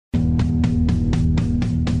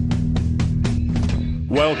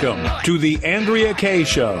Welcome to the Andrea Kaye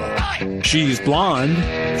Show. She's blonde,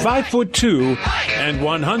 5'2", and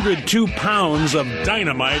 102 pounds of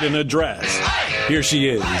dynamite in a dress. Here she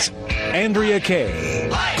is, Andrea Kaye.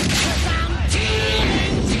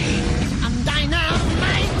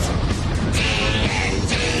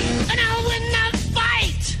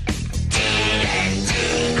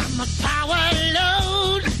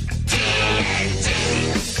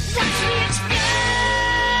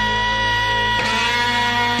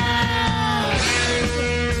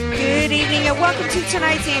 Welcome to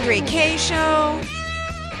tonight's Andrea Kaye Show.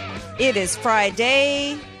 It is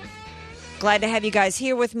Friday. Glad to have you guys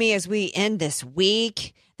here with me as we end this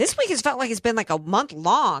week. This week has felt like it's been like a month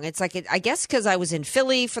long. It's like, I guess because I was in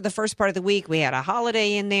Philly for the first part of the week. We had a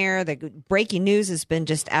holiday in there. The breaking news has been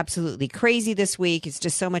just absolutely crazy this week. It's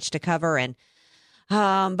just so much to cover. And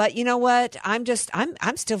but you know what? I'm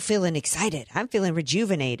still feeling excited. I'm feeling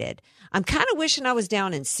rejuvenated. I'm kind of wishing I was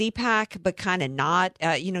down in CPAC, but kind of not.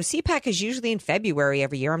 CPAC is usually in February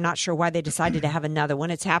every year. I'm not sure why they decided to have another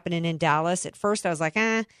one. It's happening in Dallas. At first, I was like,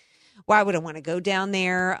 why would I want to go down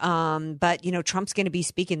there? But, Trump's going to be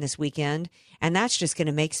speaking this weekend, and that's just going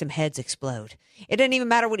to make some heads explode. It doesn't even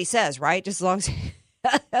matter what he says, right? Just as long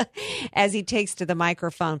as he takes to the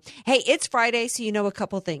microphone. Hey, it's Friday, so you know a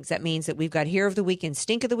couple things. That means that we've got Hero of the Week and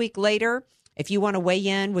Stink of the Week later. If you want to weigh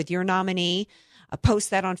in with your nominee, post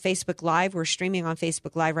that on Facebook Live. We're streaming on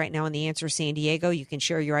Facebook Live right now on The Answer San Diego. You can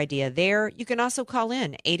share your idea there. You can also call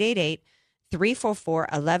in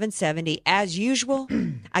 888-344-1170. As usual,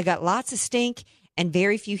 I got lots of stink and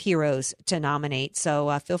very few heroes to nominate.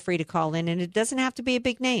 So feel free to call in, and it doesn't have to be a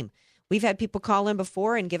big name. We've had people call in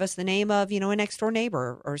before and give us the name of, a next door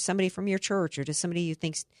neighbor or somebody from your church or just somebody you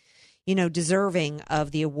think's, deserving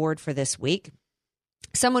of the award for this week.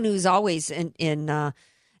 Someone who's always in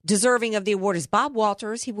deserving of the award is Bob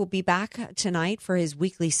Walters. He will be back tonight for his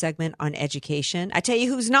weekly segment on education. I tell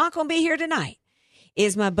you who's not going to be here tonight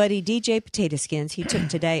is my buddy DJ Potato Skins. He took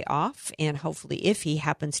today off, and hopefully if he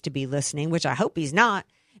happens to be listening, which I hope he's not,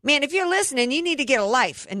 man, if you're listening, you need to get a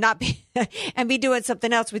life and not be and be doing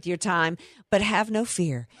something else with your time. But have no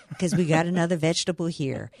fear, because we got another vegetable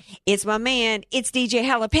here. It's my man. It's DJ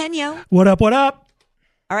Jalapeno. What up, what up?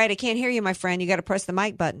 All right, I can't hear you, my friend. You got to press the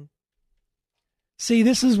mic button. See,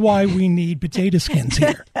 this is why we need potato skins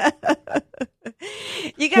here.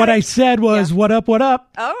 What I said was, what up, what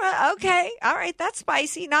up? All right, okay. All right, that's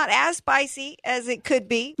spicy. Not as spicy as it could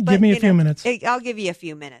be. But, give me a few minutes. I'll give you a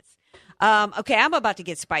few minutes. Okay, I'm about to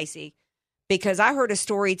get spicy because I heard a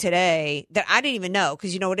story today that I didn't even know,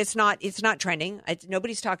 because you know what? It's not trending.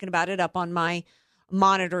 Nobody's talking about it up on my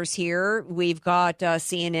monitors here. We've got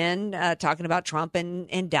CNN talking about Trump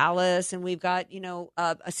in Dallas, and we've got,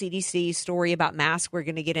 a CDC story about masks we're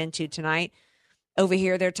going to get into tonight. Over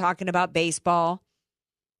here, they're talking about baseball.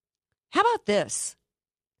 How about this?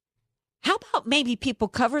 How about maybe people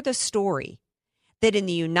cover the story that in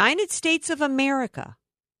the United States of America,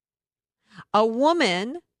 a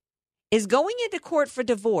woman is going into court for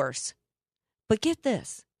divorce, but get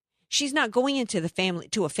this. She's not going into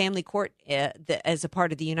a family court as a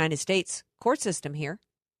part of the United States court system here.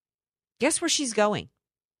 Guess where she's going?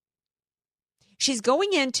 She's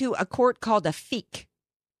going into a court called a FEAC.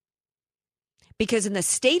 Because in the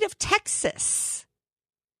state of Texas,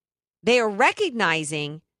 they are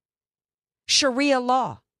recognizing Sharia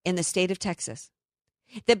law in the state of Texas.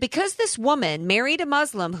 That because this woman married a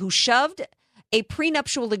Muslim who shoved a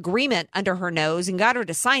prenuptial agreement under her nose and got her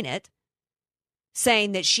to sign it,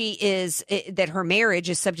 saying that that her marriage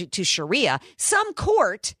is subject to Sharia, some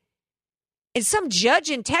court and some judge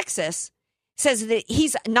in Texas says that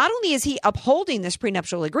he's not only is he upholding this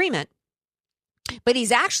prenuptial agreement, but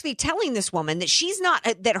he's actually telling this woman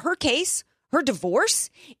that that her case, her divorce,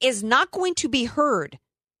 is not going to be heard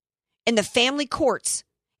in the family courts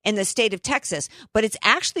in the state of Texas, but it's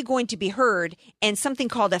actually going to be heard in something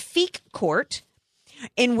called a FEAC court,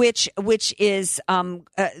 in which is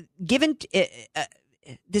given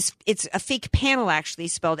this. It's a FEAC panel, actually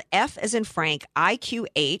spelled F as in Frank,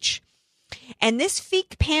 IQH, and this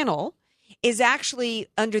FEAC panel is actually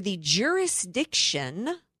under the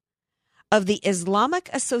jurisdiction of the Islamic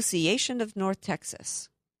Association of North Texas.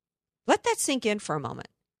 Let that sink in for a moment.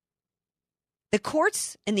 The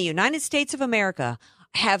courts in the United States of America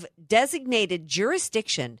have designated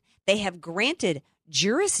jurisdiction. They have granted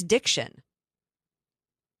jurisdiction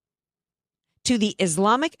to the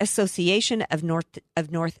Islamic Association of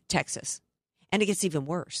North Texas. And it gets even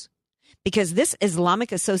worse, because this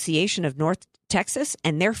Islamic Association of North Texas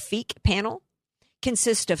and their FEAC panel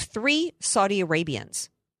consists of 3 Saudi Arabians.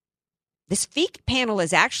 This FEAC panel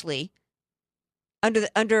is actually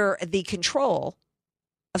under the control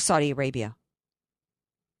of Saudi Arabia.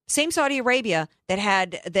 Same Saudi Arabia that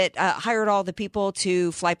hired all the people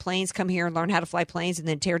to fly planes, come here and learn how to fly planes, and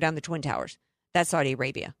then tear down the Twin Towers. That's Saudi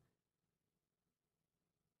Arabia.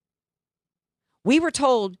 We were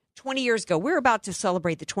told 20 years ago, we're about to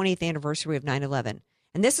celebrate the 20th anniversary of 9/11.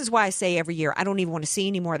 And this is why I say every year, I don't even want to see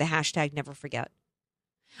any more of the hashtag never forget.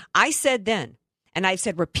 I said then, and I've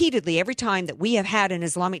said repeatedly every time that we have had an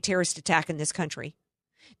Islamic terrorist attack in this country,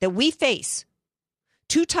 that we face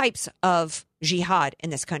two types of jihad in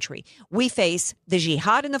this country. We face the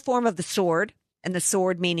jihad in the form of the sword, and the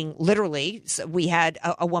sword meaning literally. So we had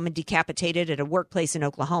a woman decapitated at a workplace in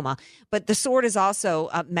Oklahoma. But the sword is also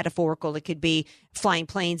metaphorical. It could be flying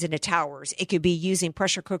planes into towers. It could be using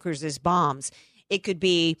pressure cookers as bombs. It could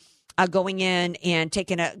be going in and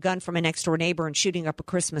taking a gun from a next door neighbor and shooting up a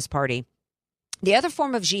Christmas party. The other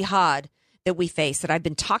form of jihad that we face that I've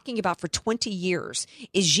been talking about for 20 years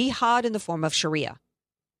is jihad in the form of Sharia.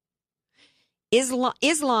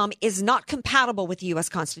 Islam is not compatible with the U.S.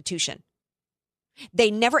 Constitution.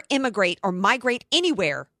 They never immigrate or migrate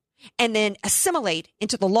anywhere and then assimilate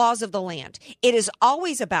into the laws of the land. It is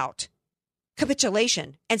always about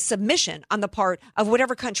capitulation and submission on the part of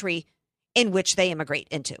whatever country in which they immigrate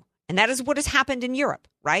into. And that is what has happened in Europe,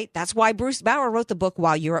 right? That's why Bruce Bauer wrote the book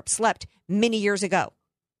While Europe Slept many years ago.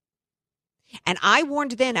 And I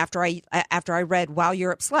warned then after I read While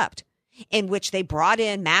Europe Slept, in which they brought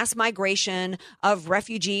in mass migration of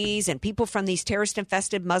refugees and people from these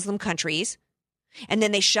terrorist-infested Muslim countries. And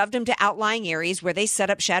then they shoved them to outlying areas where they set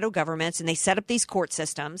up shadow governments and they set up these court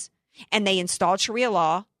systems and they installed Sharia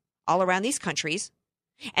law all around these countries.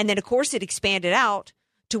 And then, of course, it expanded out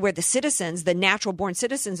to where the citizens, the natural-born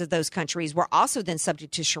citizens of those countries, were also then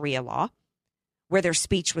subject to Sharia law, where their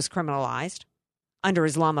speech was criminalized under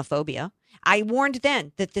Islamophobia. I warned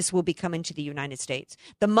then that this will be coming to the United States.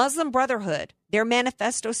 The Muslim Brotherhood, their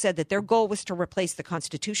manifesto said that their goal was to replace the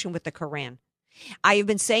Constitution with the Quran. I have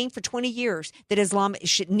been saying for 20 years that Islam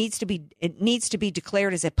needs to be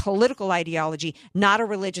declared as a political ideology, not a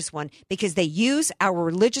religious one, because they use our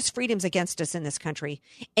religious freedoms against us in this country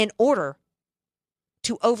in order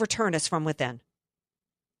to overturn us from within.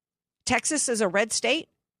 Texas is a red state?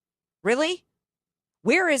 Really?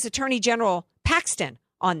 Where is Attorney General Paxton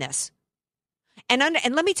on this? And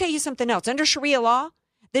let me tell you something else. Under Sharia law,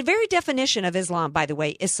 the very definition of Islam, by the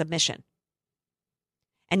way, is submission.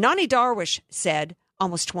 And Nani Darwish said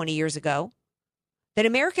almost 20 years ago that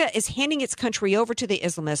America is handing its country over to the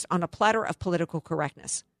Islamists on a platter of political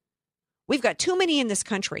correctness. We've got too many in this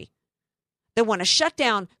country that want to shut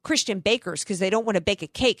down Christian bakers because they don't want to bake a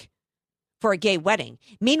cake for a gay wedding.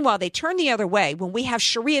 Meanwhile, they turn the other way when we have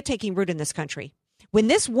Sharia taking root in this country. When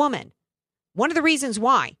this woman, one of the reasons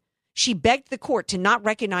why she begged the court to not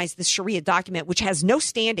recognize the Sharia document, which has no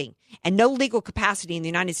standing and no legal capacity in the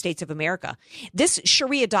United States of America. This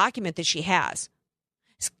Sharia document that she has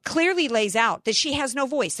clearly lays out that she has no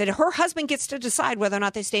voice, that her husband gets to decide whether or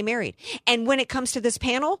not they stay married. And when it comes to this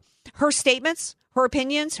panel, her statements, her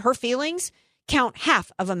opinions, her feelings count half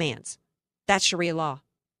of a man's. That's Sharia law.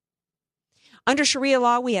 Under Sharia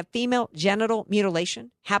law, we have female genital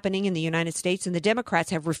mutilation happening in the United States, and the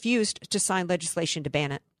Democrats have refused to sign legislation to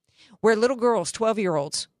ban it. Where little girls,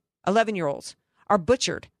 12-year-olds, 11-year-olds, are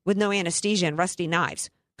butchered with no anesthesia and rusty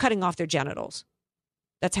knives, cutting off their genitals.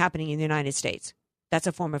 That's happening in the United States. That's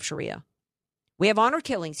a form of Sharia. We have honor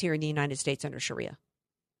killings here in the United States under Sharia.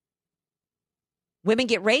 Women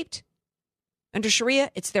get raped. Under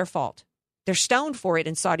Sharia, it's their fault. They're stoned for it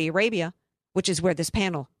in Saudi Arabia, which is where this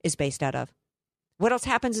panel is based out of. What else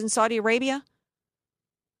happens in Saudi Arabia?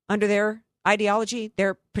 Under their ideology,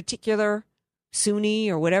 their particular Sunni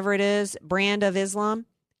or whatever it is, brand of Islam,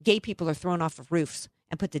 gay people are thrown off of roofs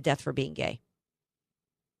and put to death for being gay.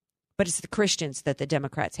 But it's the Christians that the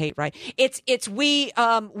Democrats hate, right? It's we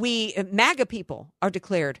MAGA people are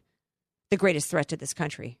declared the greatest threat to this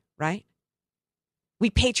country, right? We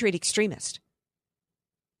patriot extremists.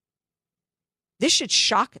 This should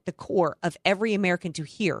shock the core of every American to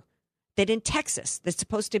hear that in Texas, that's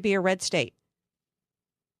supposed to be a red state,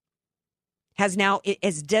 has now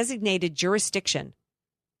designated jurisdiction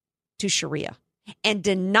to Sharia and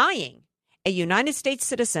denying a United States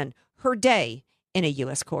citizen her day in a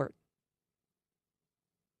U.S. court.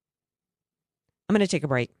 I'm going to take a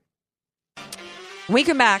break. When we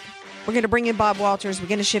come back, we're going to bring in Bob Walters. We're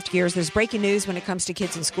going to shift gears. There's breaking news when it comes to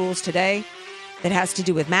kids in schools today that has to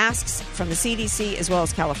do with masks from the CDC as well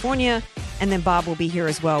as California. And then Bob will be here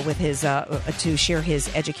as well with his to share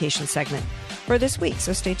his education segment for this week.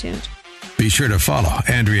 So stay tuned. Be sure to follow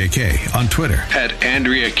Andrea Kaye on Twitter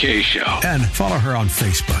 @AndreaKayeShow. and follow her on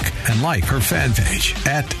Facebook and like her fan page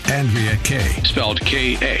 @AndreaKaye. Spelled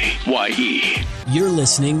Kaye. You're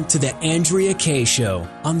listening to The Andrea Kaye Show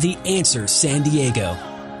on The Answer San Diego.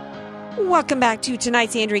 Welcome back to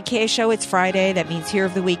tonight's Andrea Kaye Show. It's Friday. That means Here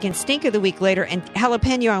of the Week and Stink of the Week later. And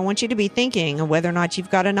Jalapeno, I want you to be thinking of whether or not you've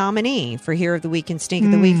got a nominee for Here of the Week and Stink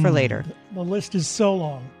of the Week for later. The list is so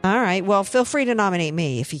long. All right. Well, feel free to nominate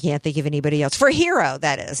me if you can't think of anybody else. For hero,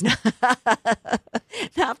 that is.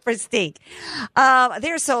 Not for stink.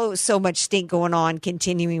 There's so much stink going on,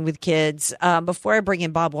 continuing with kids. Before I bring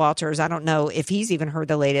in Bob Walters, I don't know if he's even heard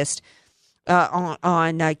the latest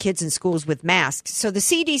on kids in schools with masks. So the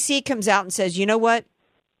CDC comes out and says, you know what?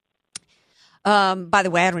 By the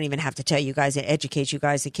way, I don't even have to tell you guys and educate you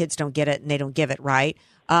guys. The kids don't get it and they don't give it, right?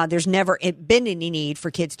 There's never been any need for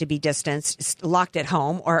kids to be distanced, locked at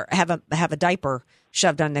home, or have a diaper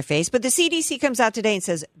shoved on their face. But the CDC comes out today and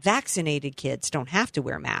says vaccinated kids don't have to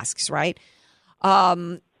wear masks, right?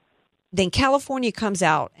 Then California comes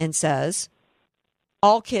out and says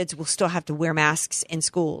all kids will still have to wear masks in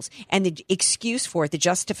schools. And the excuse for it, the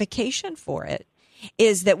justification for it,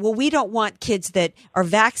 is that, well, we don't want kids that are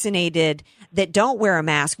vaccinated that don't wear a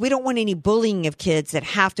mask. We don't want any bullying of kids that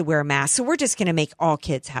have to wear a mask. So we're just going to make all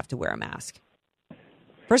kids have to wear a mask.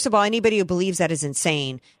 First of all, anybody who believes that is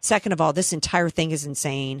insane. Second of all, this entire thing is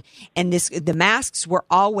insane. And the masks were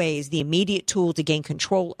always the immediate tool to gain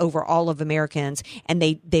control over all of Americans. And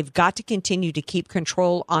they've got to continue to keep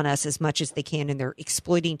control on us as much as they can. And they're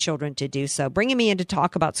exploiting children to do so. Bringing me in to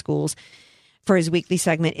talk about schools for his weekly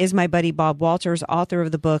segment is my buddy Bob Walters, author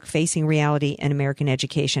of the book Facing Reality in American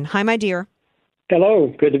Education. Hi, my dear.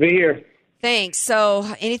 Hello. Good to be here. Thanks. So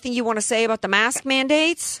anything you want to say about the mask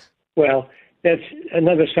mandates? Well, that's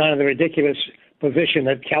another sign of the ridiculous position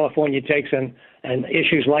that California takes on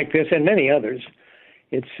issues like this and many others.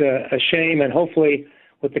 It's a shame, and hopefully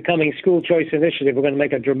with the coming school choice initiative, we're going to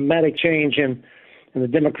make a dramatic change in the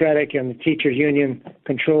Democratic and the teachers union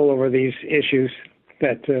control over these issues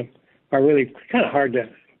that are really kind of hard to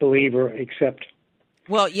believe or accept.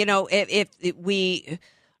 Well, you know, if we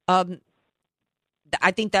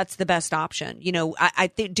I think that's the best option. You know, I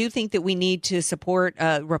do think that we need to support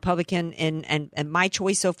Republican, and my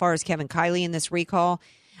choice so far is Kevin Kiley in this recall.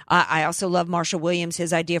 I also love Marshall Williams,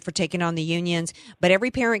 his idea for taking on the unions. But every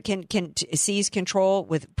parent can seize control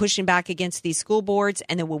with pushing back against these school boards.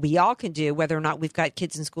 And then what we all can do, whether or not we've got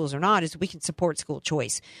kids in schools or not, is we can support school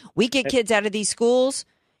choice. We get kids out of these schools,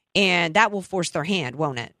 and that will force their hand,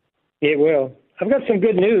 won't it? It will. I've got some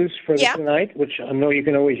good news for tonight, which I know you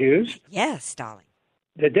can always use. Yes, darling.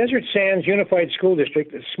 The Desert Sands Unified School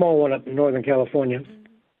District, a small one up in Northern California,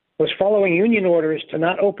 was following union orders to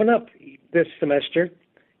not open up this semester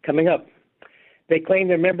coming up. They claimed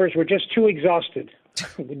their members were just too exhausted.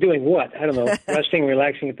 Doing what? I don't know, resting,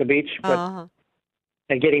 relaxing at the beach, but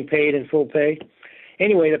and getting paid in full pay.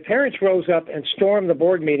 Anyway, the parents rose up and stormed the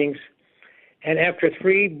board meetings, and after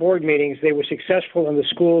 3 board meetings, they were successful, and the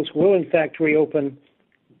schools will, in fact, reopen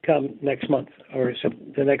come next month or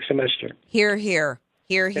the next semester. Hear, hear.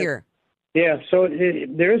 Hear, hear. Yeah, so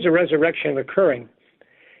there is a resurrection occurring.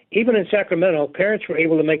 Even in Sacramento, parents were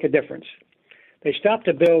able to make a difference. They stopped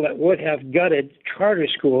a bill that would have gutted charter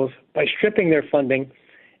schools by stripping their funding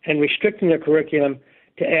and restricting their curriculum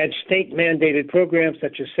to add state-mandated programs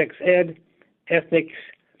such as sex ed, ethnics,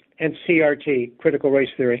 and CRT, critical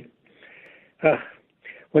race theory.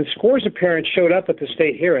 When scores of parents showed up at the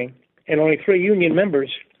state hearing, and only 3 union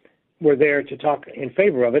members were there to talk in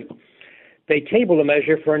favor of it, they tabled a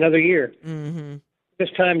measure for another year. Mm-hmm. This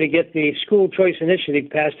time to get the school choice initiative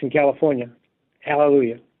passed in California.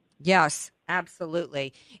 Hallelujah. Yes,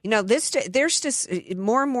 absolutely. You know, there's just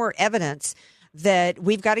more and more evidence that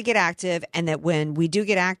we've got to get active, and that when we do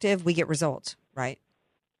get active, we get results, right?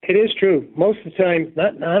 It is true. Most of the time,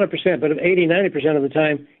 not 100%, but 80, 90% of the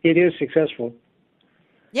time, it is successful.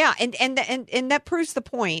 Yeah, and that proves the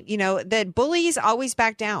point, you know, that bullies always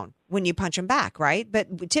back down when you punch them back, right?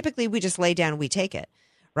 But typically we just lay down and we take it,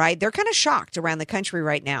 right? They're kind of shocked around the country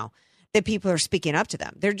right now that people are speaking up to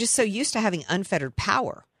them. They're just so used to having unfettered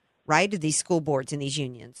power, right, to these school boards and these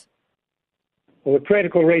unions. Well, the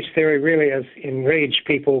critical race theory really has enraged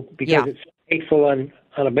people because it's hateful on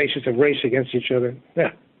a basis of race against each other.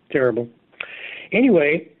 Yeah, terrible.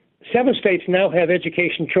 Anyway, 7 states now have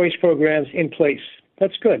education choice programs in place.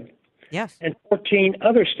 That's good. Yes. And 14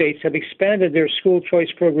 other states have expanded their school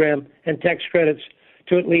choice program and tax credits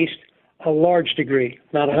to at least a large degree,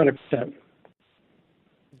 not 100%.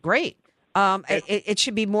 Great. It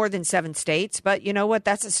should be more than 7 states, but you know what?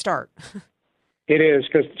 That's a start. It is,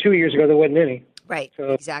 because 2 years ago there wasn't any. Right,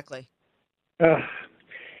 so exactly.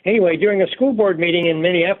 Anyway, during a school board meeting in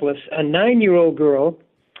Minneapolis, a 9-year-old girl,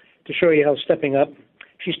 to show you how stepping up,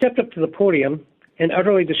 she stepped up to the podium and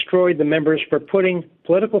utterly destroyed the members for putting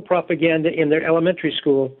political propaganda in their elementary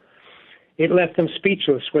school. It left them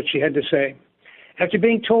speechless, what she had to say. After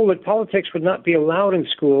being told that politics would not be allowed in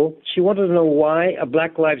school, she wanted to know why a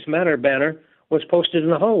Black Lives Matter banner was posted in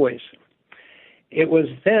the hallways. It was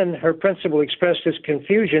then her principal expressed his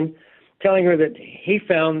confusion, telling her that he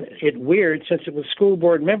found it weird since it was school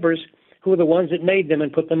board members who were the ones that made them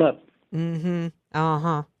and put them up. Mm-hmm.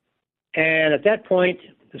 Uh-huh. And at that point,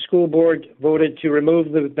 the school board voted to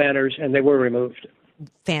remove the banners, and they were removed.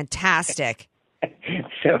 Fantastic.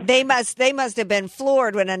 So They must have been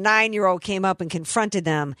floored when a 9-year-old came up and confronted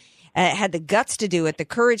them, had the guts to do it, the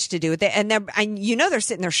courage to do it. And they're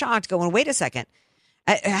sitting there shocked going, wait a second.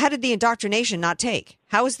 How did the indoctrination not take?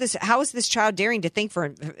 How is this child daring to think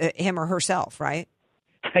for him or herself, right?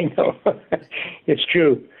 I know. It's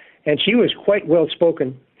true. And she was quite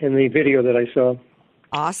well-spoken in the video that I saw.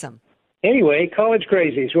 Awesome. Anyway, college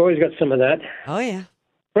crazies. We always got some of that. Oh, yeah.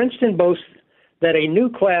 Princeton boasts that a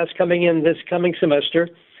new class coming in this coming semester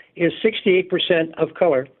is 68% of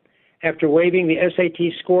color after waiving the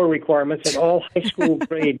SAT score requirements and all high school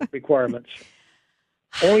grade requirements.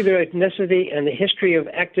 Only their ethnicity and the history of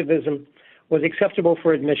activism was acceptable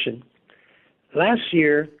for admission. Last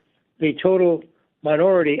year, the total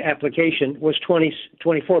minority application was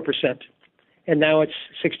 24%, and now it's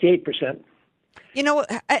 68%. You know,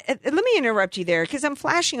 let me interrupt you there because I'm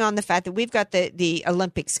flashing on the fact that we've got the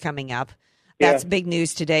Olympics coming up. That's big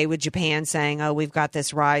news today with Japan saying, oh, we've got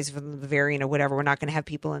this rise from the variant or whatever. We're not going to have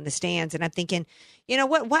people in the stands. And I'm thinking, you know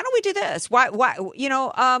what? Why don't we do this? Why?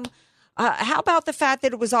 How about the fact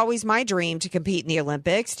that it was always my dream to compete in the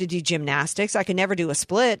Olympics, to do gymnastics? I could never do a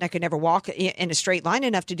split, and I could never walk in a straight line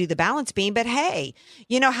enough to do the balance beam. But hey,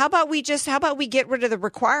 how about we get rid of the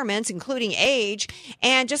requirements, including age,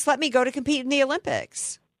 and just let me go to compete in the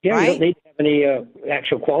Olympics? Yeah, right? You don't need to have any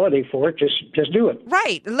actual quality for it. Just do it.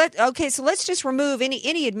 Right. So let's just remove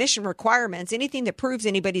any admission requirements, anything that proves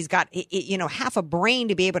anybody's got half a brain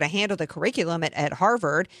to be able to handle the curriculum at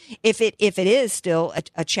Harvard. If it is still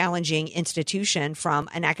a challenging institution from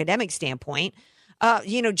an academic standpoint,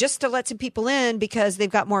 just to let some people in because they've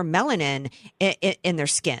got more melanin in their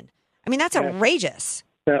skin. I mean, that's outrageous.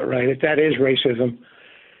 Not right. That is racism.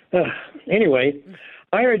 Anyway.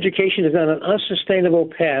 Higher education is on an unsustainable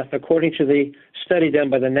path, according to the study done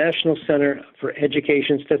by the National Center for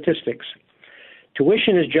Education Statistics.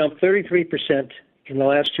 Tuition has jumped 33% in the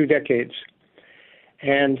last 2 decades.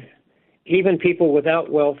 And even people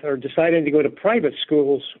without wealth are deciding to go to private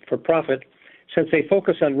schools for profit since they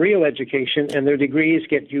focus on real education and their degrees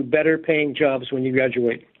get you better paying jobs when you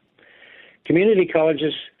graduate. Community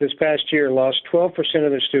colleges this past year lost 12%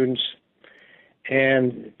 of their students,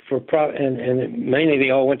 and mainly they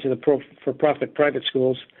all went to the for-profit private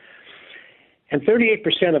schools. And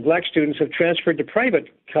 38% of black students have transferred to private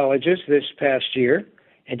colleges this past year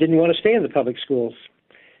and didn't want to stay in the public schools.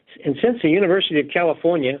 And since the University of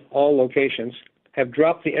California, all locations, have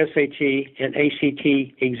dropped the SAT and ACT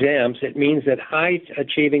exams, it means that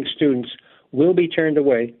high-achieving students will be turned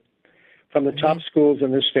away from the top schools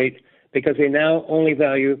in this state because they now only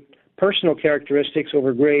value personal characteristics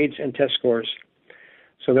over grades and test scores.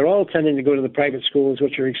 So they're all tending to go to the private schools,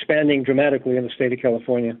 which are expanding dramatically in the state of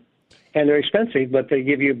California. And they're expensive, but they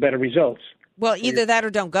give you better results. Well, either that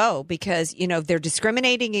or don't go because, they're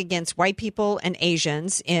discriminating against white people and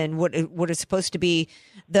Asians in what is supposed to be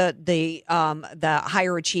the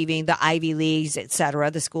higher achieving, the Ivy Leagues, et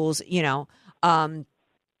cetera, the schools,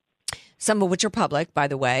 some of which are public, by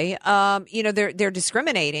the way. They're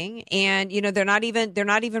discriminating, and they're not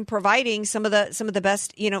even providing some of the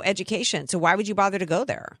best education. So why would you bother to go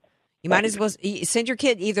there? You might as well send your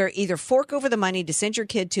kid either fork over the money to send your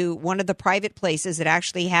kid to one of the private places that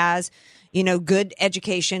actually has good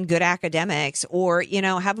education, good academics, or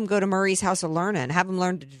have them go to Murray's House of Learning, have them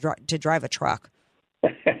learn to drive a truck.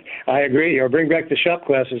 I agree. Or bring back the shop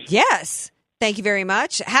classes. Yes, thank you very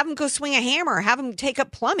much. Have them go swing a hammer. Have them take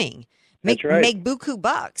up plumbing. Make buku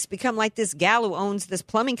bucks. Become like this gal who owns this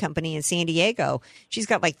plumbing company in San Diego. She's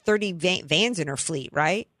got like 30 vans in her fleet,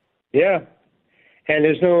 right? Yeah. And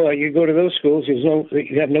there's you go to those schools,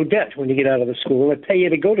 you have no debt when you get out of the school. They pay you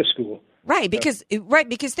to go to school. Right. Because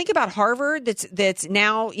think about Harvard that's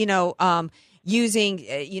now, using,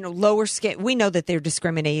 lower scale. We know that they're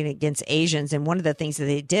discriminating against Asians. And one of the things that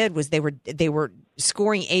they did was they were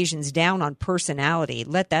scoring Asians down on personality.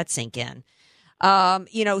 Let that sink in.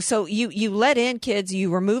 So you let in kids,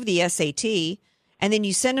 you remove the SAT, and then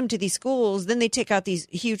you send them to these schools, then they take out these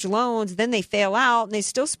huge loans, then they fail out, and they're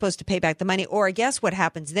still supposed to pay back the money. Or I guess what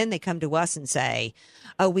happens, then they come to us and say,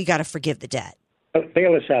 oh, we got to forgive the debt.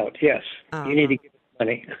 Bail us out, yes. You need to give us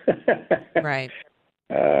money. Right.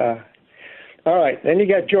 All right. Then you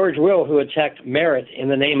got George Will, who attacked merit in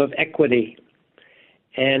the name of equity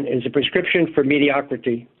and is a prescription for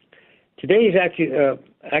mediocrity. Today's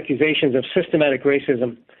accusations of systematic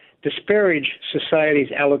racism disparage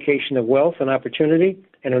society's allocation of wealth and opportunity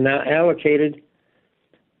and are now allocated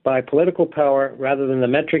by political power rather than the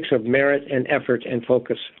metrics of merit and effort and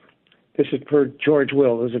focus. This is per George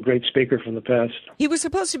Will, who's a great speaker from the past. He was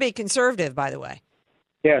supposed to be conservative, by the way.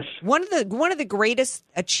 Yes. One of the greatest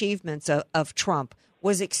achievements of Trump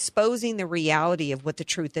was exposing the reality of what the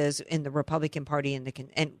truth is in the Republican Party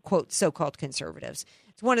and quote so-called conservatives.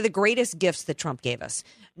 It's one of the greatest gifts that Trump gave us.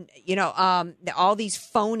 You know, all these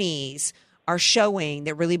phonies are showing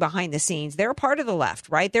that really behind the scenes, they're a part of the left,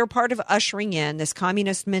 right? They're part of ushering in this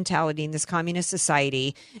communist mentality and this communist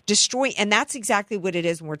society, and that's exactly what it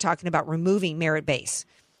is when we're talking about removing merit base,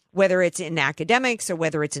 whether it's in academics or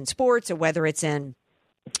whether it's in sports or whether it's in,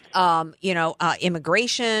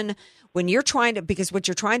 immigration. When you're because what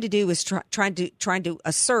you're trying to do is trying to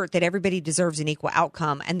assert that everybody deserves an equal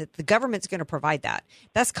outcome and that the government's going to provide that.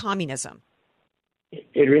 That's communism.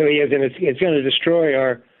 It really is, and it's going to destroy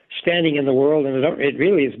our standing in the world, and it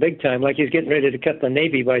really is big time. Like he's getting ready to cut the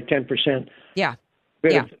Navy by 10%. Yeah.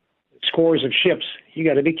 Scores of ships. You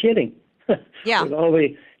got to be kidding. Yeah. With all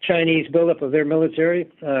the Chinese buildup of their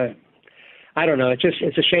military, I don't know.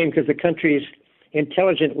 It's a shame because the country's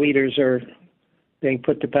intelligent leaders are being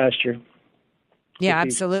put to pasture. Yeah,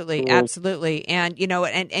 absolutely. Absolutely. And,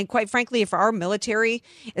 and quite frankly, if our military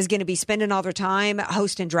is going to be spending all their time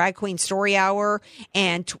hosting Drag Queen Story Hour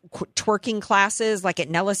and twerking classes like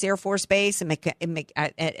at Nellis Air Force Base and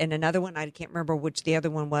another one, I can't remember which the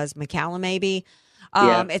other one was, McCallum maybe.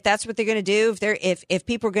 If that's what they're going to do, if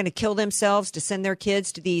people are going to kill themselves to send their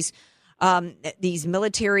kids to these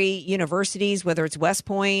military universities, whether it's West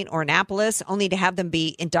Point or Annapolis, only to have them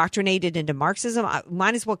be indoctrinated into Marxism,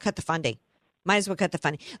 might as well cut the funding.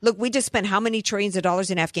 Look, we just spent how many trillions of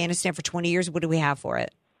dollars in Afghanistan for 20 years? What do we have for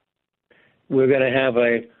it? We're going to have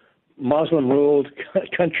a Muslim-ruled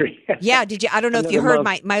country. Yeah, I don't know if you heard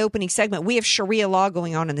my opening segment. We have Sharia law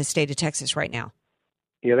going on in the state of Texas right now.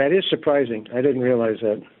 Yeah, that is surprising. I didn't realize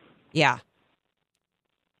that. Yeah.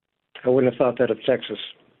 I wouldn't have thought that of Texas.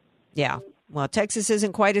 Yeah. Well, Texas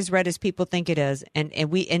isn't quite as red as people think it is. And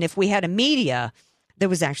if we had a media that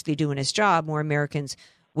was actually doing its job, more Americans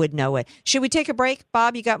would know it. Should we take a break?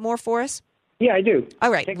 Bob, you got more for us? Yeah, I do. All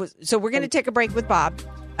right. So we're going to take a break with Bob.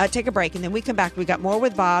 Take a break, and then we come back. We got more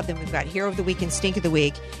with Bob. Then we've got Hero of the Week and Stink of the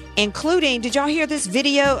Week, including, did y'all hear this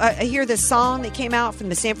video, hear this song that came out from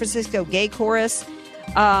the San Francisco Gay Chorus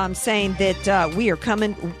saying that we are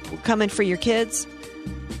coming for your kids?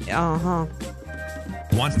 Uh-huh.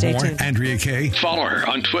 Want Stay more tuned. Andrea Kaye? Follow her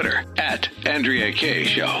on Twitter at Andrea Kaye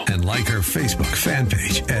Show. And like her Facebook fan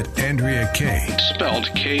page at Andrea Kaye. Spelled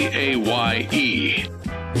Kaye.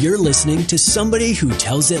 You're listening to somebody who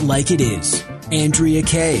tells it like it is. Andrea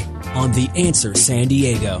Kaye on The Answer San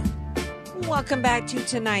Diego. Welcome back to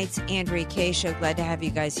tonight's Andrea Kaye Show. Glad to have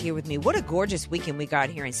you guys here with me. What a gorgeous weekend we got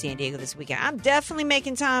here in San Diego this weekend. I'm definitely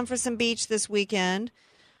making time for some beach this weekend.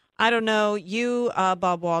 I don't know, you,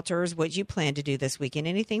 Bob Walters, what you plan to do this weekend?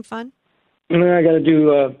 Anything fun? I got to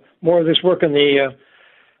do more of this work on the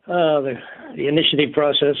initiative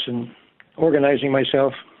process and organizing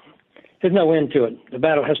myself. There's no end to it. The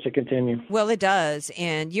battle has to continue. Well, it does,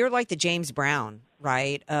 and you're like the James Brown,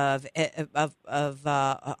 right? Of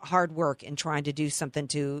hard work and trying to do something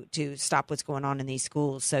to stop what's going on in these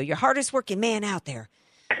schools. So you're hardest working man out there.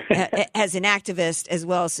 As an activist as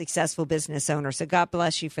well as successful business owner. So God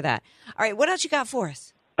bless you for that. All right, what else you got for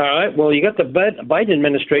us? All right, well, you got the Biden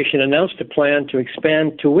administration announced a plan to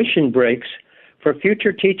expand tuition breaks for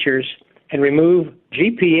future teachers and remove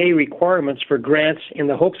GPA requirements for grants in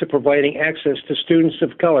the hopes of providing access to students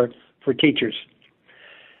of color for teachers.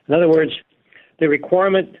 In other words, the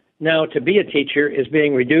requirement now to be a teacher is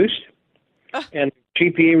being reduced, and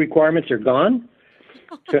GPA requirements are gone.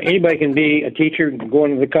 So anybody can be a teacher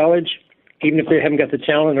going to the college, even if they haven't got the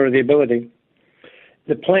talent or the ability.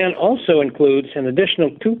 The plan also includes an additional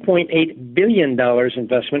 $2.8 billion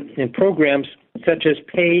investment in programs such as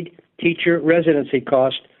paid teacher residency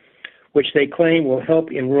cost, which they claim will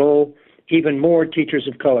help enroll even more teachers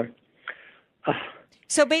of color.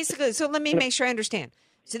 So basically, let me make sure I understand.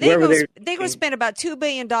 So they're going to spend about $2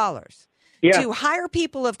 billion to hire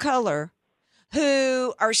people of color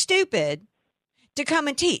who are stupid to come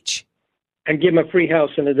and teach. and give them a free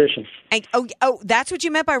house in addition. And, that's what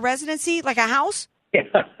you meant by residency, like a house? Yeah,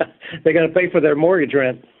 they're going to pay for their mortgage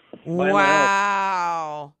rent.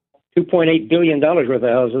 Wow. $2.8 billion worth of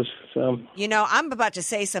houses. So, I'm about to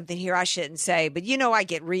say something here I shouldn't say, but I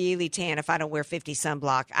get really tan if I don't wear 50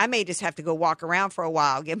 sunblock. I may just have to go walk around for a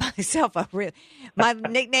while, get myself my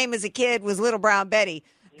nickname as a kid was Little Brown Betty.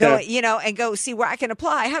 Go, and go see where I can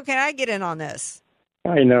apply. How can I get in on this?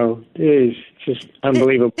 I know. It is just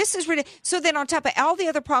unbelievable. This is really, so then on top of all the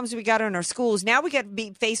other problems we got in our schools, now we got to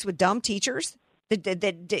be faced with dumb teachers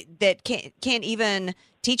that can't even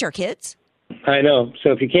teach our kids. I know.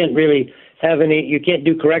 So if you can't really you can't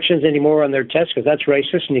do corrections anymore on their tests because that's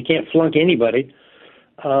racist, and you can't flunk anybody.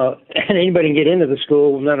 And anybody can get into the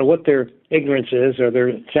school, no matter what their ignorance is or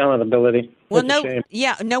their talent ability. Well,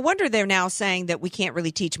 no wonder they're now saying that we can't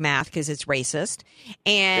really teach math because it's racist,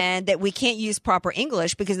 and that we can't use proper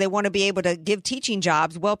English because they want to be able to give teaching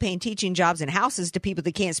jobs, well-paying teaching jobs in houses to people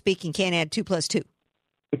that can't speak and can't add 2 + 2.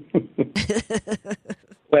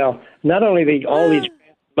 Well, not only all these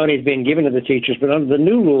money is being given to the teachers, but under the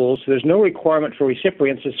new rules, there's no requirement for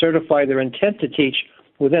recipients to certify their intent to teach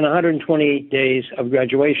within 128 days of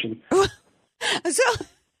graduation. So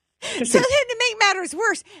then to make matters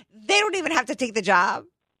worse, they don't even have to take the job.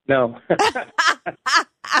 No.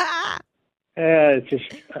 It's just,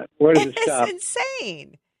 where does it stop? It's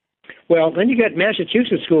insane. Well, then you got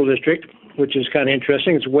Massachusetts School District, which is kind of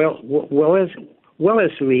interesting. It's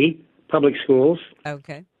Wellesley Public Schools.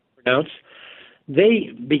 Okay. Pronounced.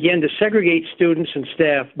 They began to segregate students and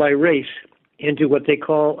staff by race into what they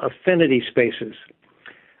call affinity spaces.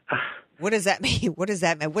 What does that mean? What does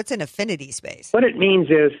that mean? What's an affinity space? What it means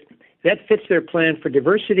is that fits their plan for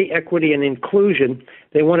diversity, equity, and inclusion.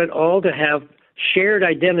 They want it all to have shared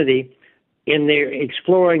identity in their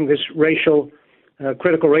exploring this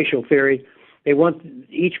critical racial theory. They want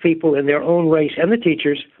each people in their own race and the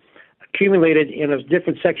teachers accumulated in a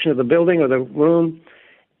different section of the building or the room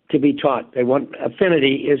to be taught. They want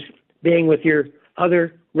affinity is being with your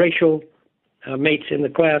other racial mates in the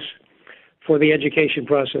class for the education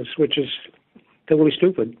process, which is totally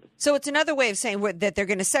stupid. So it's another way of saying that they're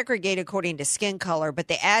going to segregate according to skin color, but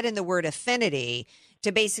they add in the word affinity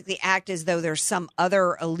to basically act as though there's some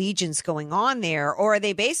other allegiance going on there. Or are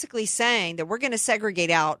they basically saying that we're going to segregate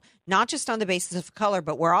out not just on the basis of color,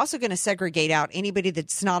 but we're also going to segregate out anybody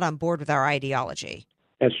that's not on board with our ideology?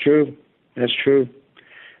 That's true. That's true.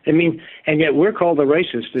 I mean, and yet we're called the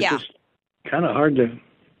racist. It's just kind of hard to...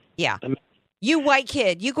 Yeah. You white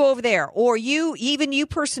kid, you go over there, or you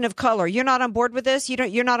person of color, you're not on board with this.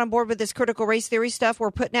 You're not on board with this critical race theory stuff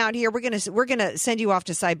we're putting out here. We're gonna send you off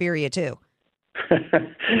to Siberia too.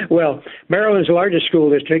 Well, Maryland's largest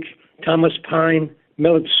school district, Thomas Pine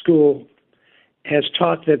Millet School, has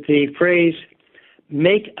taught that the phrase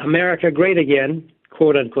 "Make America Great Again,"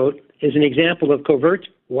 quote unquote, is an example of covert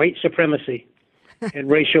white supremacy and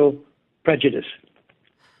racial prejudice.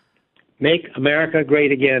 Make America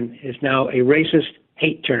Great Again is now a racist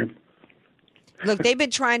hate term. Look, they've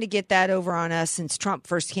been trying to get that over on us since Trump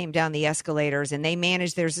first came down the escalators, and they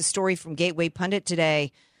managed. There's a story from Gateway Pundit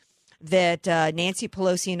today that Nancy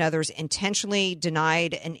Pelosi and others intentionally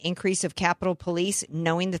denied an increase of Capitol Police,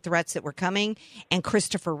 knowing the threats that were coming, and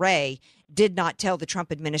Christopher Wray did not tell the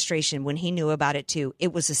Trump administration when he knew about it too.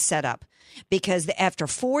 It was a setup, because after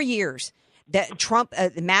 4 years, that Trump,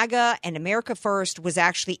 MAGA and America First was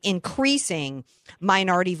actually increasing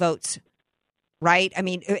minority votes, right? I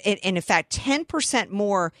mean, and in fact, 10%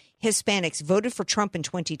 more Hispanics voted for Trump in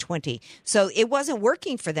 2020. So it wasn't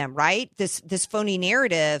working for them, right? This phony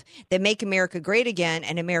narrative that Make America Great Again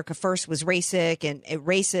and America First was racist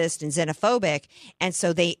and xenophobic. And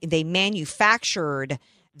so they manufactured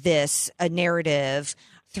this narrative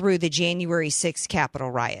through the January 6th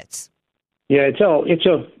Capitol riots. Yeah, it's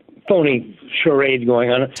a phony charade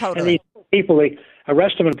going on. Totally. And these people, they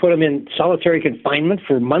arrest them and put them in solitary confinement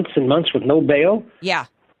for months and months with no bail. Yeah.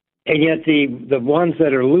 And yet the ones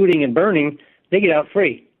that are looting and burning, they get out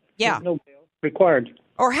free. Yeah. There's no bail required.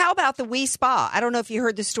 Or how about the We Spa? I don't know if you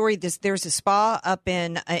heard the story. There's a spa up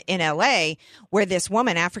in L.A. where this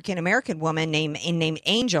woman, African-American woman named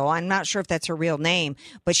Angel, I'm not sure if that's her real name,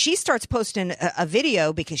 but she starts posting a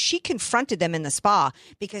video because she confronted them in the spa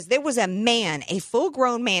because there was a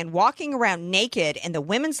full-grown man walking around naked in the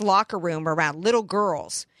women's locker room around little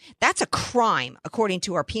girls. That's a crime, according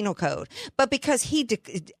to our penal code. But because he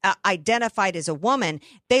identified as a woman,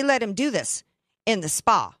 they let him do this in the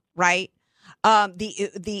spa, right?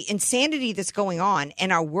 The insanity that's going on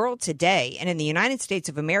in our world today and in the United States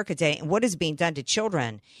of America today and what is being done to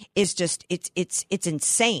children is just, it's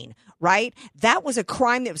insane, right? That was a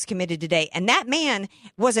crime that was committed today. And that man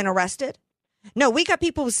wasn't arrested. No, we got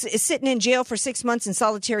people sitting in jail for 6 months in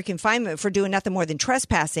solitary confinement for doing nothing more than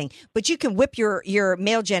trespassing. But you can whip your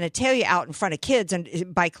male genitalia out in front of kids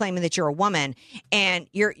and by claiming that you're a woman, and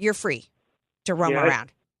you're free to roam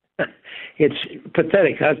around. It's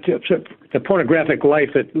pathetic. The pornographic life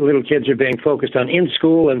that little kids are being focused on in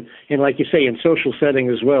school and like you say, in social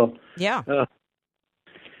settings as well. Yeah.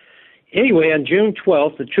 Anyway, on June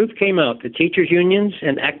 12th, the truth came out. The teachers' unions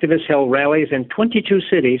and activists held rallies in 22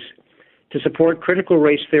 cities to support critical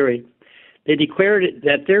race theory. They declared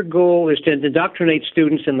that their goal is to indoctrinate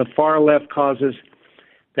students in the far-left causes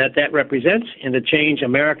that represents and to change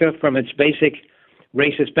America from its basic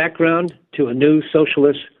racist background to a new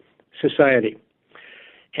socialist society.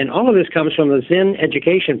 And all of this comes from the Zinn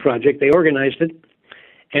Education Project. They organized it.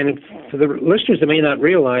 And for the listeners that may not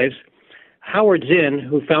realize, Howard Zinn,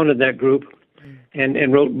 who founded that group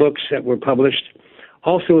and wrote books that were published,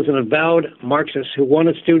 also is an avowed Marxist who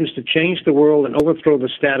wanted students to change the world and overthrow the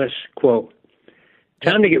status quo.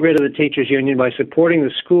 Time to get rid of the teachers' union by supporting the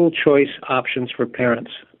school choice options for parents.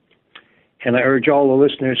 And I urge all the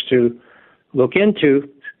listeners to look into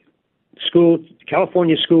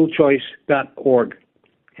CaliforniaSchoolChoice.org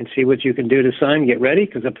and see what you can do to sign. Get ready,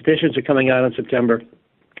 because the petitions are coming out in September.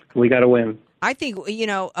 We got to win. I think,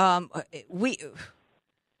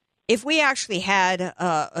 if we actually had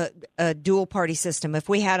a dual party system, if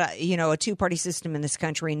we had a two-party system in this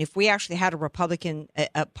country, and if we actually had a Republican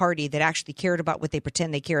party that actually cared about what they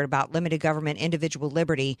pretend they cared about, limited government, individual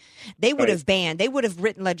liberty, they would have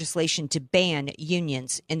written legislation to ban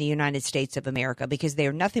unions in the United States of America, because they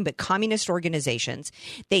are nothing but communist organizations.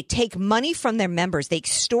 They take money from their members. They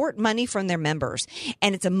extort money from their members.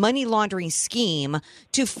 And it's a money laundering scheme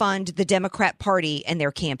to fund the Democrat Party and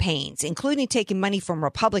their campaigns, including taking money from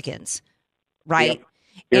Republicans. Right.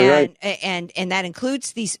 Yep. And that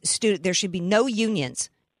includes these students. There should be no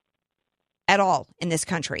unions at all in this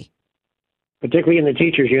country. Particularly in the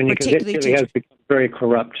teachers' union, because it really has become very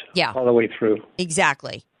corrupt all the way through.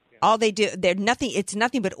 Exactly. All they do, it's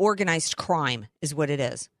nothing but organized crime is what it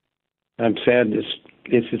is. I'm sad.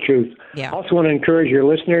 It's the truth. Yeah. I also want to encourage your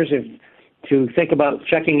listeners to think about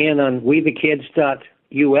checking in on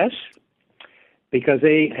wethekids.us, because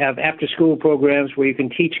they have after-school programs where you can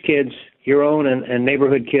teach kids, your own and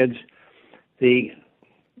neighborhood kids, the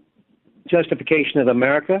justification of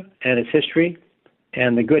America and its history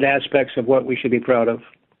and the good aspects of what we should be proud of.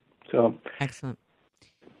 So, excellent.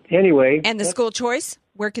 Anyway. And the school choice,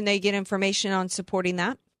 where can they get information on supporting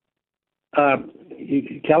that?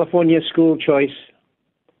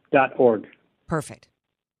 CaliforniaSchoolChoice.org. Perfect.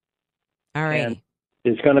 All right. And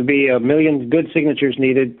there's going to be 1 million good signatures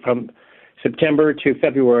needed from September to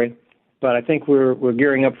February, but I think we're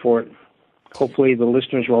gearing up for it. Hopefully the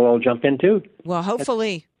listeners will all jump in too. Well,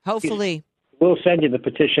 hopefully. We'll send you the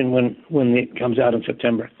petition when it comes out in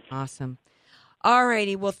September. Awesome. All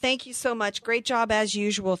righty. Well, thank you so much. Great job as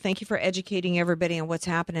usual. Thank you for educating everybody on what's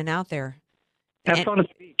happening out there. Have fun at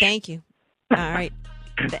the beach. Thank you. All right.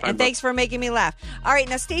 And thanks for making me laugh. All right,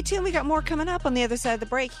 now stay tuned. We got more coming up on the other side of the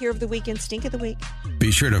break. Here of the Weekend Stink of the Week.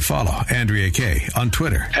 Be sure to follow Andrea Kaye on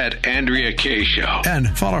Twitter @AndreaKaye Show.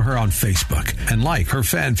 and follow her on Facebook and like her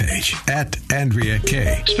fan page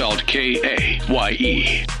 @AndreaKaye. Spelled Kaye.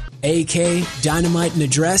 AK, Dynamite and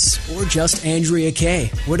Address, or just Andrea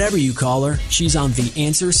Kaye. Whatever you call her, she's on The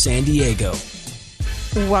Answer San Diego.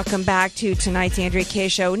 Welcome back to tonight's Andrea Kaye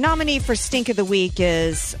Show. Nominee for Stink of the Week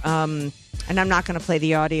is, and I'm not going to play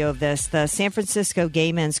the audio of this, the San Francisco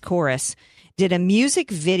Gay Men's Chorus did a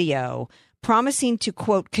music video promising to,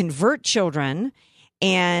 quote, convert children.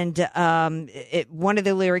 And one of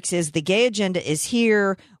the lyrics is, the gay agenda is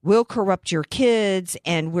here, we'll corrupt your kids,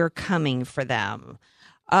 and we're coming for them.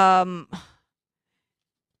 As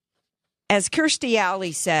Kirstie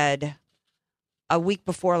Alley said a week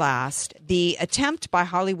before last, the attempt by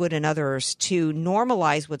Hollywood and others to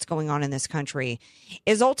normalize what's going on in this country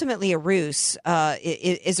is ultimately a ruse,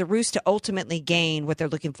 is a ruse to ultimately gain what they're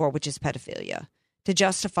looking for, which is pedophilia, to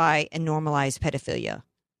justify and normalize pedophilia.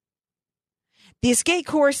 The gay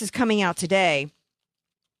chorus is coming out today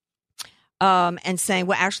and saying,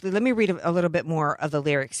 well, actually, let me read a little bit more of the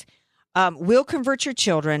lyrics. We'll convert your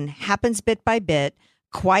children, happens bit by bit,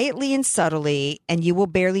 quietly and subtly, and you will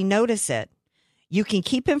barely notice it. You can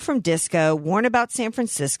keep him from disco, warn about San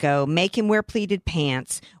Francisco, make him wear pleated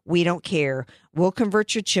pants. We don't care. We'll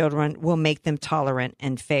convert your children. We'll make them tolerant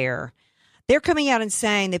and fair. They're coming out and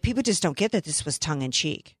saying that people just don't get that this was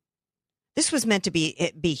tongue-in-cheek. This was meant to be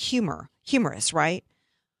humorous, right?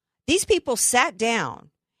 These people sat down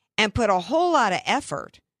and put a whole lot of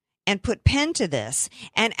effort and put pen to this.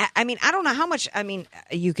 And I mean, I don't know how much, I mean,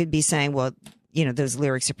 you could be saying, well, those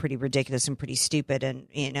lyrics are pretty ridiculous and pretty stupid. And,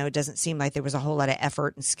 it doesn't seem like there was a whole lot of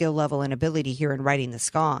effort and skill level and ability here in writing the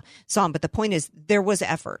song. But the point is, there was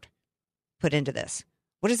effort put into this.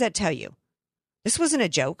 What does that tell you? This wasn't a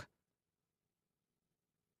joke.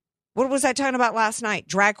 What was I talking about last night?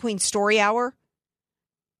 Drag Queen Story Hour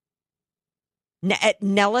at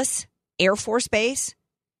Nellis Air Force Base.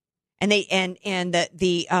 And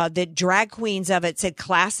the drag queens of it said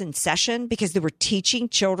class in session because they were teaching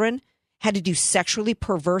children how to do sexually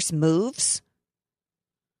perverse moves.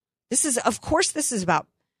 This is about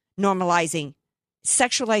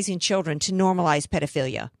sexualizing children to normalize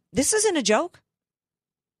pedophilia. This isn't a joke.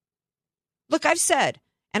 Look, I've said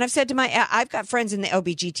to I've got friends in the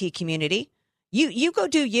LBGT community. You go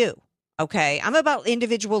do you. Okay. I'm about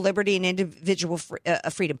individual liberty and individual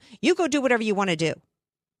freedom. You go do whatever you want to do.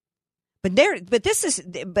 But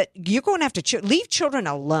you're going to have to leave children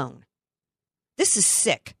alone. This is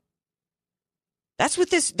sick. That's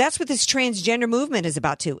what this transgender movement is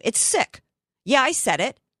about too. It's sick. Yeah, I said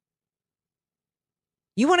it.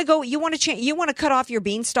 You want to cut off your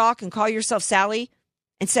beanstalk and call yourself Sally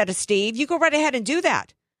instead of Steve? You go right ahead and do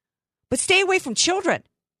that. But stay away from children.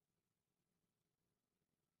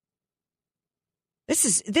 This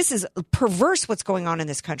is perverse what's going on in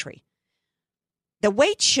this country. The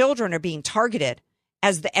way children are being targeted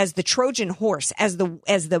as the Trojan horse, as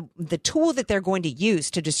the tool that they're going to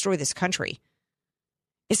use to destroy this country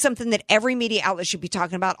is something that every media outlet should be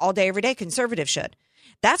talking about all day, every day. Conservatives should.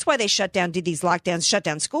 That's why they did these lockdowns, shut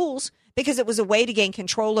down schools, because it was a way to gain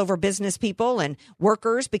control over business people and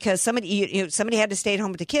workers because somebody had to stay at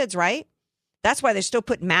home with the kids, right? That's why they're still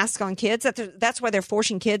putting masks on kids. That's why they're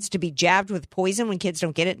forcing kids to be jabbed with poison when kids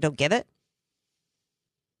don't get it and don't give it.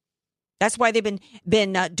 That's why they've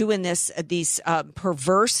been doing these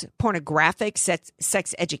perverse pornographic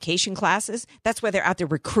sex education classes. That's why they're out there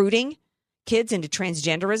recruiting kids into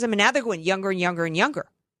transgenderism. And now they're going younger and younger and younger.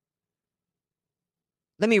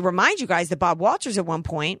 Let me remind you guys that Bob Walters at one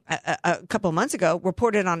point, a couple of months ago,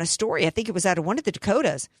 reported on a story, I think it was out of one of the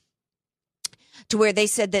Dakotas, to where they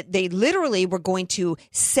said that they literally were going to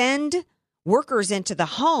send workers into the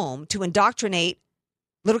home to indoctrinate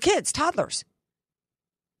little kids, toddlers.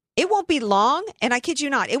 It won't be long, and I kid you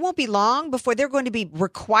not, it won't be long before they're going to be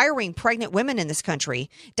requiring pregnant women in this country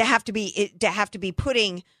to have to be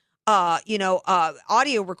putting,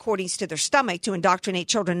 audio recordings to their stomach to indoctrinate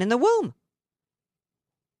children in the womb.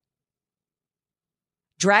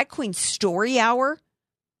 Drag Queen Story Hour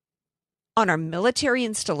on our military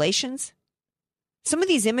installations. Some of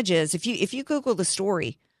these images, if you Google the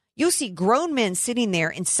story, you'll see grown men sitting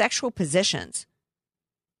there in sexual positions,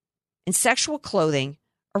 in sexual clothing,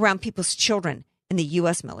 around people's children in the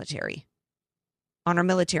U.S. military, on our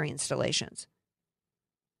military installations.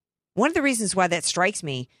 One of the reasons why that strikes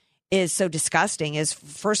me is so disgusting is,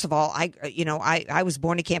 first of all, I was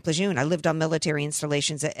born at Camp Lejeune. I lived on military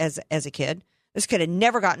installations as a kid. This could have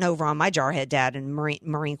never gotten over on my jarhead dad in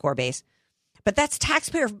Marine Corps base. But that's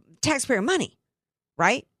taxpayer money,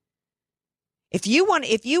 right? If you want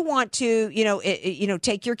to,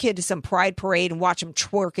 take your kid to some pride parade and watch them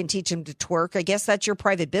twerk and teach them to twerk, I guess that's your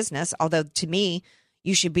private business. Although to me,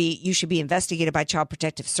 you should be investigated by Child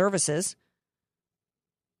Protective Services.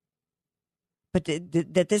 But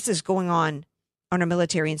that this is going on our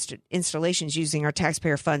military installations using our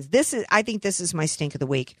taxpayer funds. I think this is my stink of the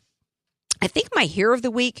week. I think my hero of the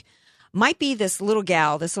week might be this little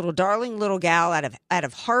darling little gal out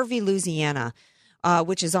of Harvey, Louisiana.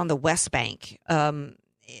 Which is on the West Bank.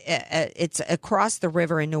 It's across the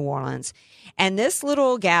river in New Orleans. And this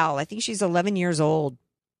little gal, I think she's 11 years old,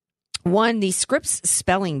 won the Scripps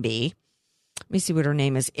Spelling Bee. Let me see what her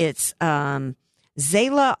name is. It's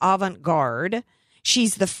Zayla Avant-Garde.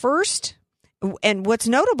 She's the first. And what's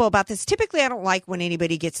notable about this, typically I don't like when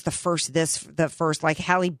anybody gets the first, like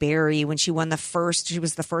Halle Berry, when she won she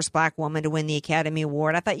was the first black woman to win the Academy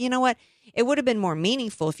Award. I thought, you know what? It would have been more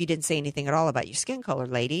meaningful if you didn't say anything at all about your skin color,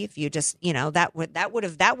 lady. If you just, that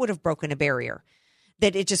would have broken a barrier,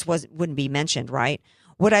 that it just wouldn't be mentioned, right?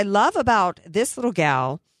 What I love about this little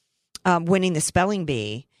gal winning the spelling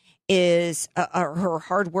bee is her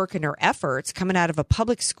hard work and her efforts coming out of a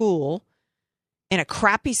public school in a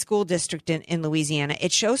crappy school district in Louisiana.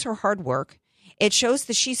 It shows her hard work. It shows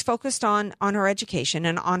that she's focused on her education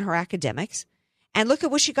and on her academics. And look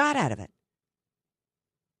at what she got out of it.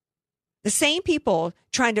 The same people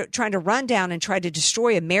trying to run down and try to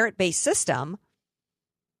destroy a merit-based system,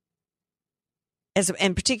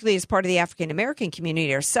 and particularly as part of the African American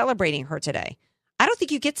community, are celebrating her today. I don't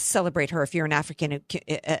think you get to celebrate her if you're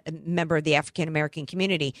a member of the African American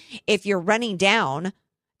community. If you're running down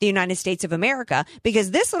the United States of America,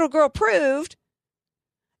 because this little girl proved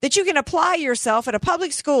that you can apply yourself at a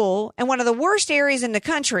public school in one of the worst areas in the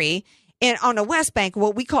country, on the West Bank,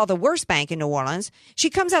 what we call the worst bank in New Orleans. She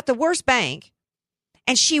comes out the worst bank,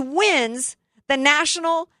 and she wins the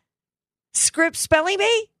National Scripps Spelling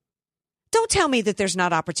Bee. Don't tell me that there's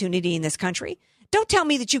not opportunity in this country. Don't tell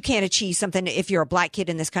me that you can't achieve something if you're a black kid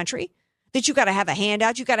in this country, that you got to have a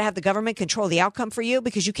handout. You got to have the government control the outcome for you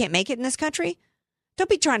because you can't make it in this country. Don't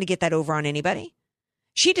be trying to get that over on anybody.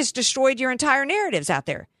 She just destroyed your entire narratives out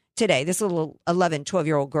there today, this little 11,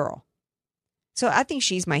 12-year-old girl. So I think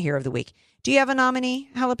she's my hero of the week. Do you have a nominee,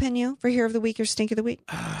 Jalapeno, for hero of the week or stink of the week?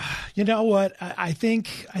 You know what? I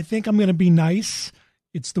think I'm going to be nice.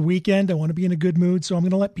 It's the weekend. I want to be in a good mood, so I'm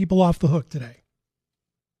going to let people off the hook today.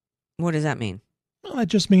 What does that mean? Well, that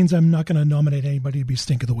just means I'm not going to nominate anybody to be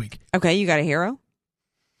stink of the week. Okay, you got a hero?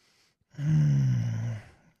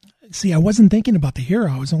 See, I wasn't thinking about the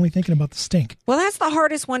hero. I was only thinking about the stink. Well, that's the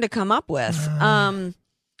hardest one to come up with.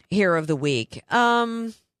 Hero of the week.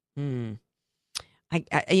 I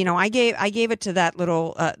gave it to that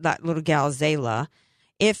little gal Zayla.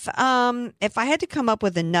 If I had to come up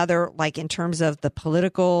with another, like in terms of the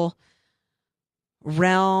political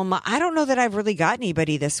realm, I don't know that I've really got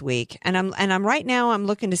anybody this week. And I'm right now I'm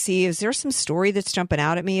looking to see, is there some story that's jumping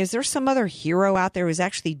out at me? Is there some other hero out there who's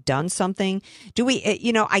actually done something? Do we,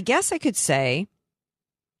 I guess I could say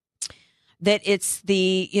that it's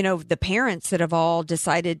the parents that have all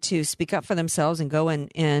decided to speak up for themselves and go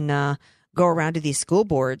and go around to these school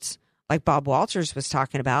boards like Bob Walters was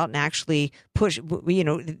talking about, and actually push,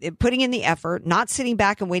 putting in the effort, not sitting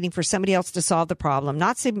back and waiting for somebody else to solve the problem,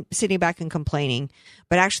 not sitting back and complaining,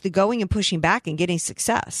 but actually going and pushing back and getting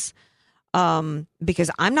success.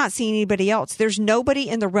 Because I'm not seeing anybody else. There's nobody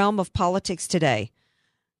in the realm of politics today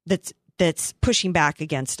that's pushing back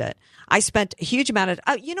against it. I spent a huge amount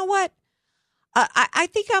of, you know what? I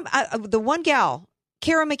think I'm the one gal,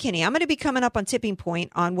 Kara McKinney. I'm going to be coming up on Tipping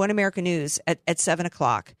Point on One America News at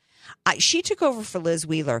 7:00. She took over for Liz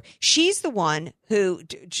Wheeler. She's the one who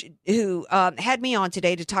had me on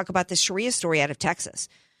today to talk about the Sharia story out of Texas.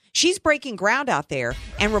 She's breaking ground out there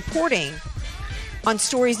and reporting on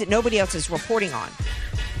stories that nobody else is reporting on.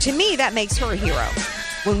 To me, that makes her a hero.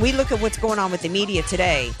 When we look at what's going on with the media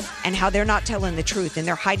today and how they're not telling the truth and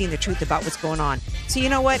they're hiding the truth about what's going on. So you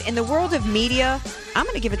know what? In the world of media, I'm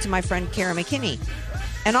going to give it to my friend Kara McKinney.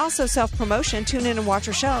 And also self-promotion. Tune in and watch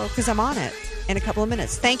her show because I'm on it in a couple of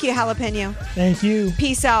minutes. Thank you, Jalapeno. Thank you.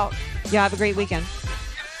 Peace out. Y'all have a great weekend.